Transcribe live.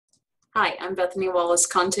Hi, I'm Bethany Wallace,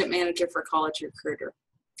 Content Manager for College Recruiter.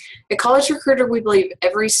 At College Recruiter, we believe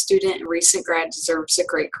every student and recent grad deserves a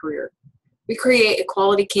great career. We create a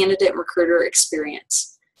quality candidate and recruiter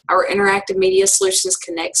experience. Our interactive media solutions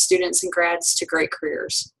connect students and grads to great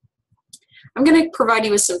careers. I'm going to provide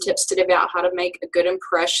you with some tips today about how to make a good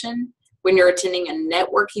impression when you're attending a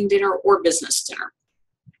networking dinner or business dinner.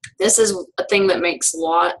 This is a thing that makes a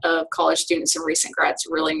lot of college students and recent grads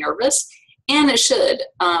really nervous, and it should.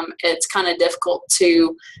 It's kind of difficult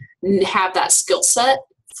to have that skill set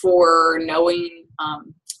for knowing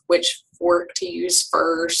which fork to use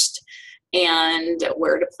first and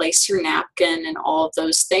where to place your napkin and all of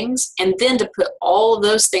those things, and then to put all of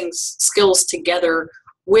those skills together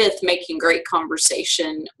with making great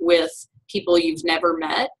conversation with people you've never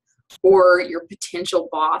met or your potential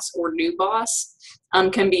boss or new boss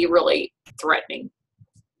can be really threatening.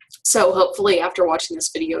 So hopefully after watching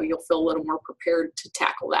this video, you'll feel a little more prepared to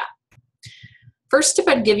tackle that. First tip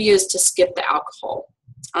I'd give you is to skip the alcohol.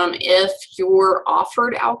 If you're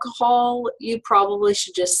offered alcohol, you probably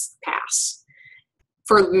should just pass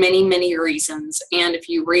for many, many reasons. And if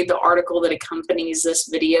you read the article that accompanies this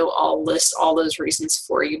video, I'll list all those reasons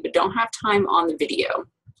for you, but don't have time on the video.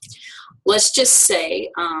 Let's just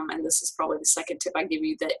say, and this is probably the second tip I give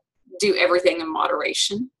you, that do everything in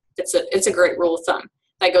moderation. It's a great rule of thumb.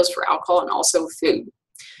 That goes for alcohol and also food.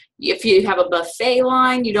 If you have a buffet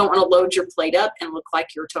line, you don't want to load your plate up and look like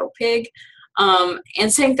you're a total pig. And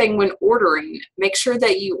same thing when ordering. Make sure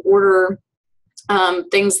that you order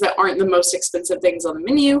things that aren't the most expensive things on the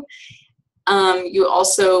menu. You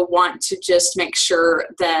also want to just make sure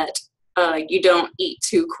that you don't eat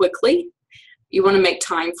too quickly. You want to make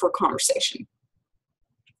time for conversation.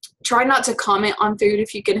 Try not to comment on food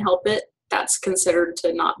if you can help it. That's considered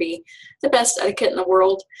to not be the best etiquette in the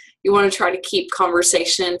world. You want to try to keep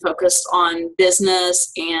conversation focused on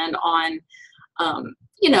business and on,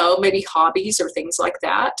 maybe hobbies or things like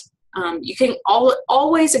that. You can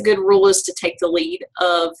always, a good rule is to take the lead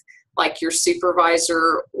of like your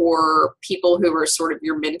supervisor or people who are sort of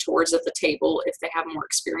your mentors at the table if they have more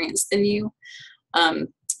experience than you.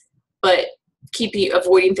 But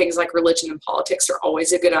avoiding things like religion and politics are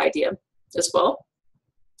always a good idea as well.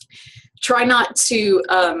 Try not to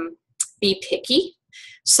be picky.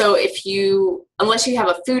 So unless you have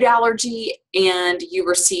a food allergy and you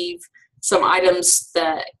receive some items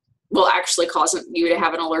that will actually cause you to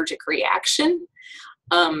have an allergic reaction,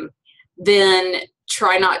 then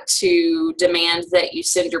try not to demand that you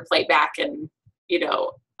send your plate back and,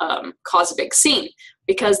 cause a big scene,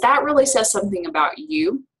 because that really says something about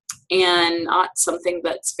you and not something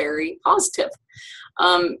that's very positive.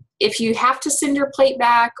 If you have to send your plate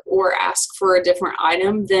back or ask for a different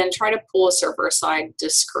item, then try to pull a server aside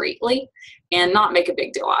discreetly and not make a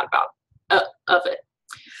big deal out of it.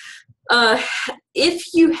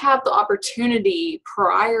 If you have the opportunity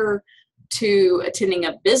prior to attending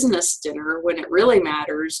a business dinner, when it really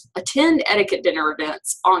matters, attend etiquette dinner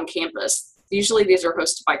events on campus. Usually these are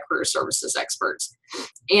hosted by career services experts.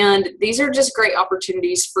 And these are just great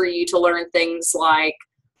opportunities for you to learn things like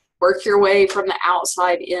work your way from the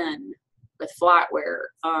outside in with flatware,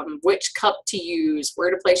 which cup to use,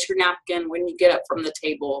 where to place your napkin when you get up from the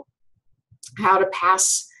table, how to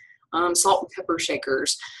pass salt and pepper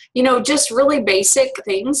shakers. Just really basic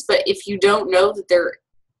things. But if you don't know that there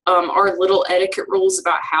are little etiquette rules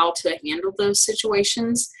about how to handle those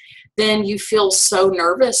situations, then you feel so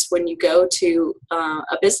nervous when you go to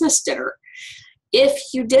a business dinner. If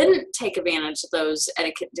you didn't take advantage of those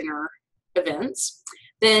etiquette dinner events,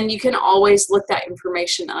 then you can always look that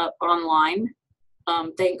information up online.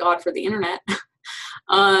 Thank God for the internet.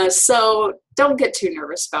 So don't get too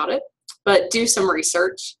nervous about it, but do some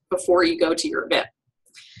research before you go to your event.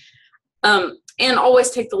 And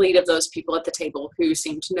always take the lead of those people at the table who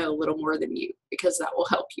seem to know a little more than you, because that will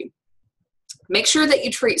help you. Make sure that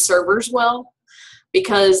you treat servers well,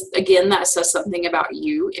 because again, that says something about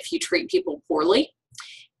you if you treat people poorly.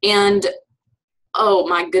 And oh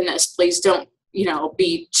my goodness, please don't,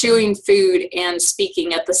 be chewing food and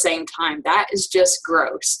speaking at the same time. That is just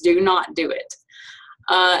gross. Do not do it.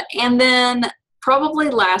 And then probably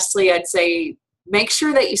lastly, I'd say make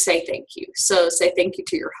sure that you say thank you. So say thank you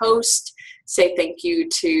to your host, say thank you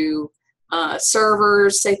to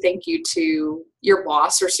servers, say thank you to your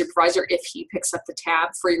boss or supervisor if he picks up the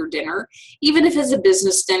tab for your dinner. Even if it's a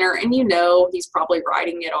business dinner and he's probably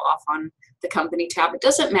writing it off on the company tab, it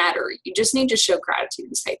doesn't matter. You just need to show gratitude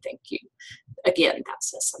and say thank you. Again, that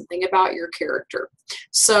says something about your character.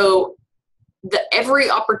 So every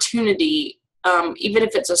opportunity even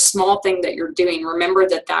if it's a small thing that you're doing, remember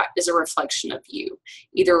that that is a reflection of you,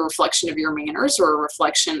 either a reflection of your manners or a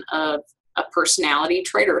reflection of a personality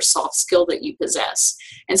trait or a soft skill that you possess.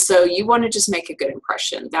 And so you want to just make a good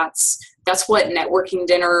impression. That's what networking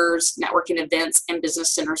dinners, networking events, and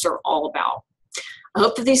business dinners are all about. I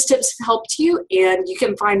hope that these tips have helped you, and you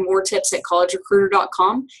can find more tips at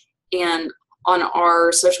collegerecruiter.com and on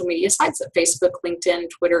our social media sites at Facebook, LinkedIn,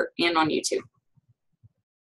 Twitter, and on YouTube.